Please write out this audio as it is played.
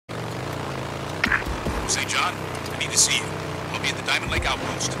St. John, I need to see you. I'll be at the Diamond Lake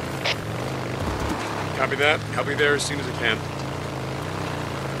Outpost. Copy that. I'll be there as soon as I can.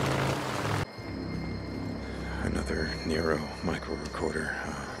 Another Nero micro recorder.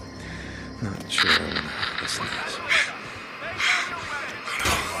 Not sure I want to listen to this.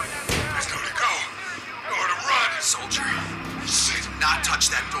 There's nowhere to go. Nowhere to run. Soldier, shit, do not touch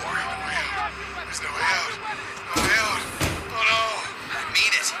that door. No way out. There's no way out. No way out. Oh no. I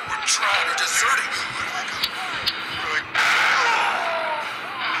mean it. We're trying. We're deserting. Where do I go? Where do I go?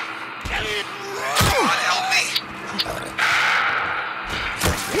 God help me.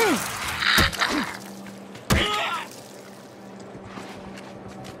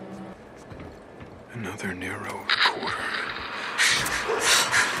 Another Nero recorder.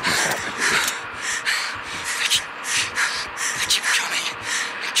 They keep coming.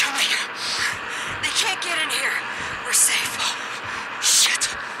 They're coming. They can't get in here. We're safe. Shit.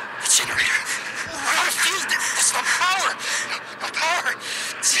 The generator. We're out of fuel. There's no power. No power.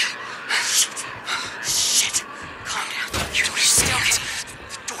 Shit. Shit. Calm down. You don't still.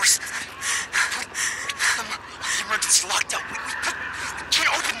 The doors. The emergency locked up. We can't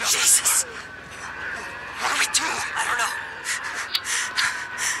open them. Jesus. What do we do? I don't know.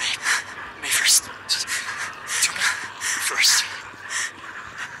 May first. Just do me first.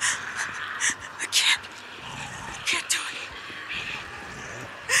 I can't do it.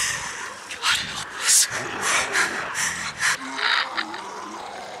 God help us.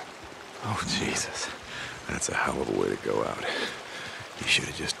 Oh, Jesus. That's a hell of a way to go out. You should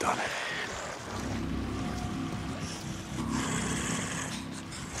have just done it.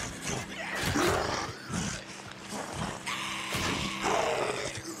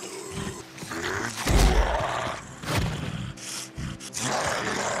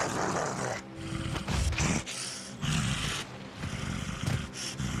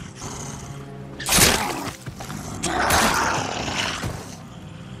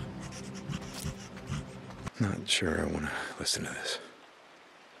 Not sure I want to listen to this.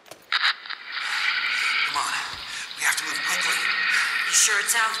 Come on. We have to move quickly. You sure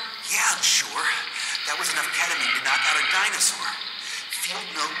it's out? Yeah, I'm sure. That was enough ketamine to knock out a dinosaur. Field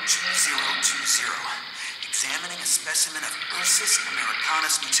note 2020. Examining a specimen of Ursus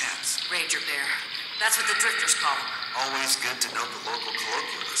americanus mutans. Ranger bear. That's what the drifters call them. Always good to know the local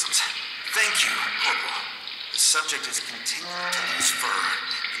colloquialisms. Thank you, Corporal. The subject is continuing to lose fur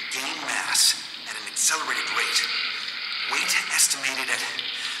and gain mass at an accelerated rate. Weight estimated at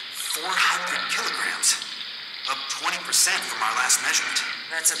 400 kilograms. Up 20% from our last measurement.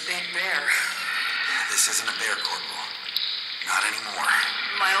 That's a big bear. This isn't a bear, Corporal. Not anymore.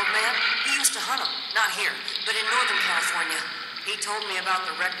 My old man, he used to hunt them. Not here, but in Northern California. He told me about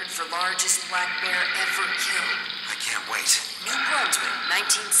the record for largest black bear ever killed. I can't wait. New Brunswick,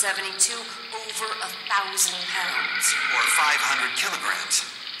 1972, over 1,000 pounds. Or 500 kilograms,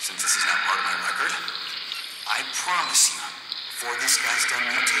 since this is not part of my record. I promise you, before this guy's done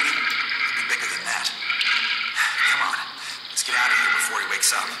mutating, he'll be bigger than that. Come on, let's get out of here before he wakes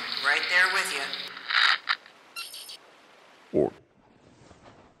up. Right there with you. Or,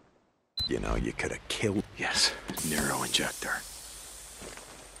 you know, you could have killed. Yes, Nero injector.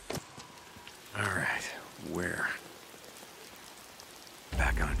 All right, where?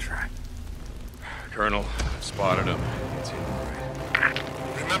 Back on track. Colonel, spotted him. It's him, right?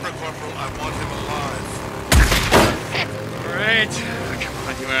 Remember, Corporal, I want him alive. All right, come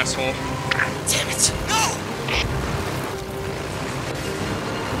on, you asshole. Damn it! No!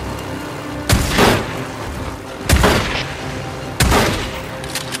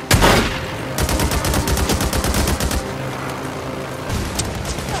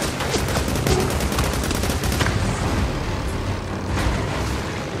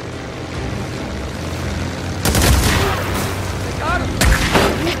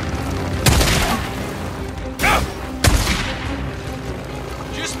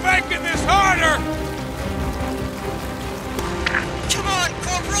 Making this harder! Come on,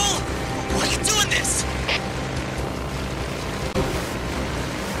 Corporal! Why are you doing this?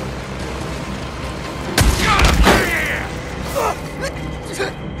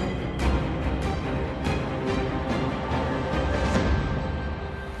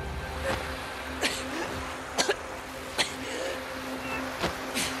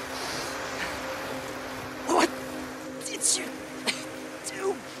 What did you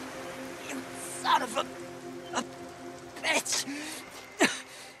do? You son of a bitch!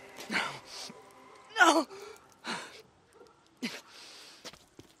 No!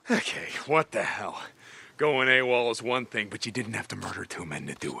 Okay, what the hell? Going AWOL is one thing, but you didn't have to murder two men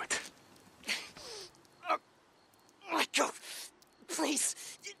to do it. Let go. Please.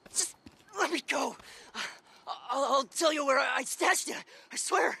 Just Let me go. I'll tell you where I stashed it. I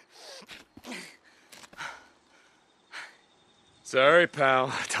swear. Sorry,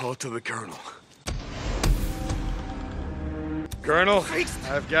 pal. Tell it to the Colonel. Colonel,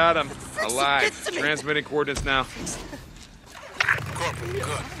 I've got him. Alive. Transmitting coordinates now. Corporal,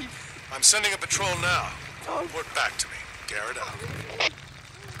 good. I'm sending a patrol now. Report back to me. Garrett out.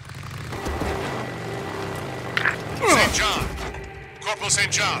 St. John. Corporal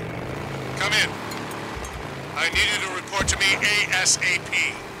St. John. Come in. I need you to report to me ASAP.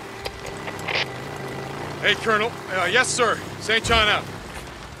 Hey, Colonel. Yes, sir. St. John out.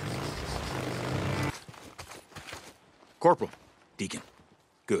 Corporal. Deacon.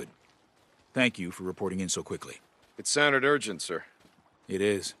 Good. Thank you for reporting in so quickly. It sounded urgent, sir. It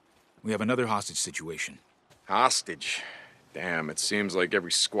is. We have another hostage situation. Hostage? Damn, it seems like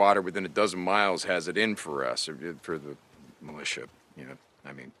every squatter within a dozen miles has it in for us, or for the militia. You know,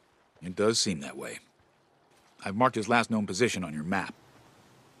 I mean... It does seem that way. I've marked his last known position on your map.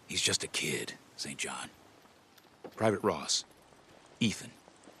 He's just a kid, St. John. Private Ross. Ethan.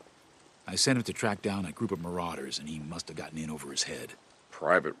 I sent him to track down a group of marauders, and he must have gotten in over his head.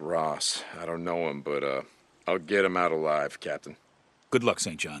 Private Ross. I don't know him, but, I'll get him out alive, Captain. Good luck,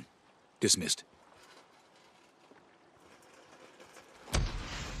 St. John. Dismissed.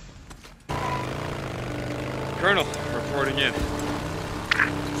 Colonel, reporting in.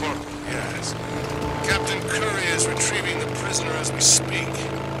 Corporal, yes. Captain Curry is retrieving the prisoner as we speak.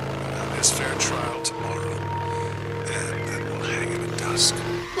 We'll have his fair trial tomorrow. And then we'll hang him at dusk.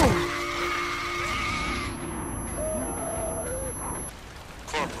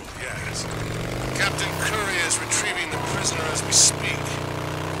 Corporal, yes. Captain Curry is retrieving the prisoner as we speak.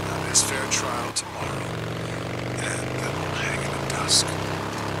 We'll have his fair trial tomorrow. And then we'll hang him at dusk.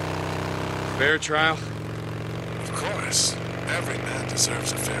 Fair trial? Of course. Every man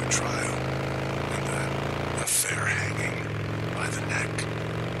deserves a fair trial. And then a fair hanging by the neck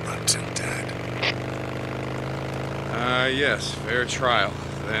until dead. Yes, fair trial.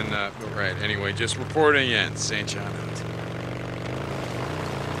 Then, right, anyway, just reporting in. St. John out.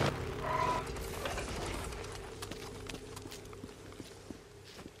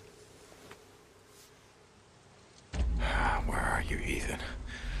 Where are you, Ethan?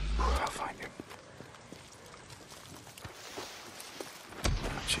 I'll find you.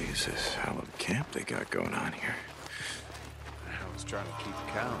 Oh, Jesus, hell of a camp they got going on here. I was trying to keep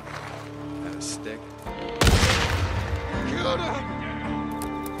count. Had a stick.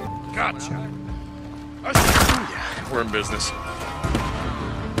 Gotcha. Yeah, we're in business.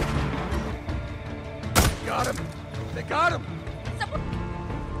 Got him. They got him.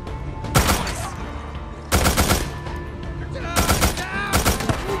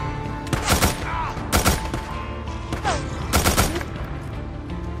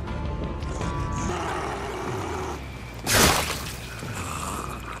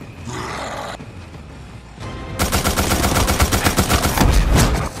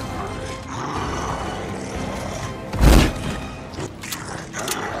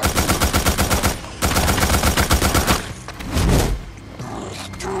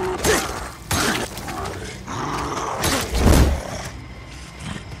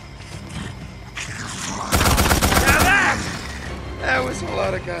 That was a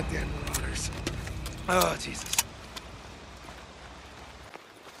lot of goddamn marauders. Oh, Jesus.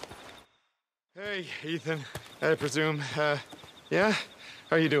 Hey, Ethan. I presume, yeah?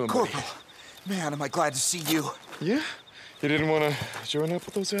 How you doing, buddy? Corporal, man, am I glad to see you. Yeah? You didn't want to join up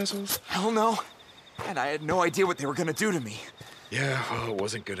with those assholes? Hell no. And I had no idea what they were gonna do to me. Yeah, well, it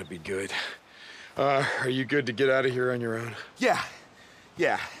wasn't gonna be good. Are you good to get out of here on your own? Yeah.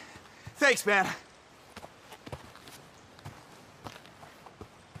 Thanks, man.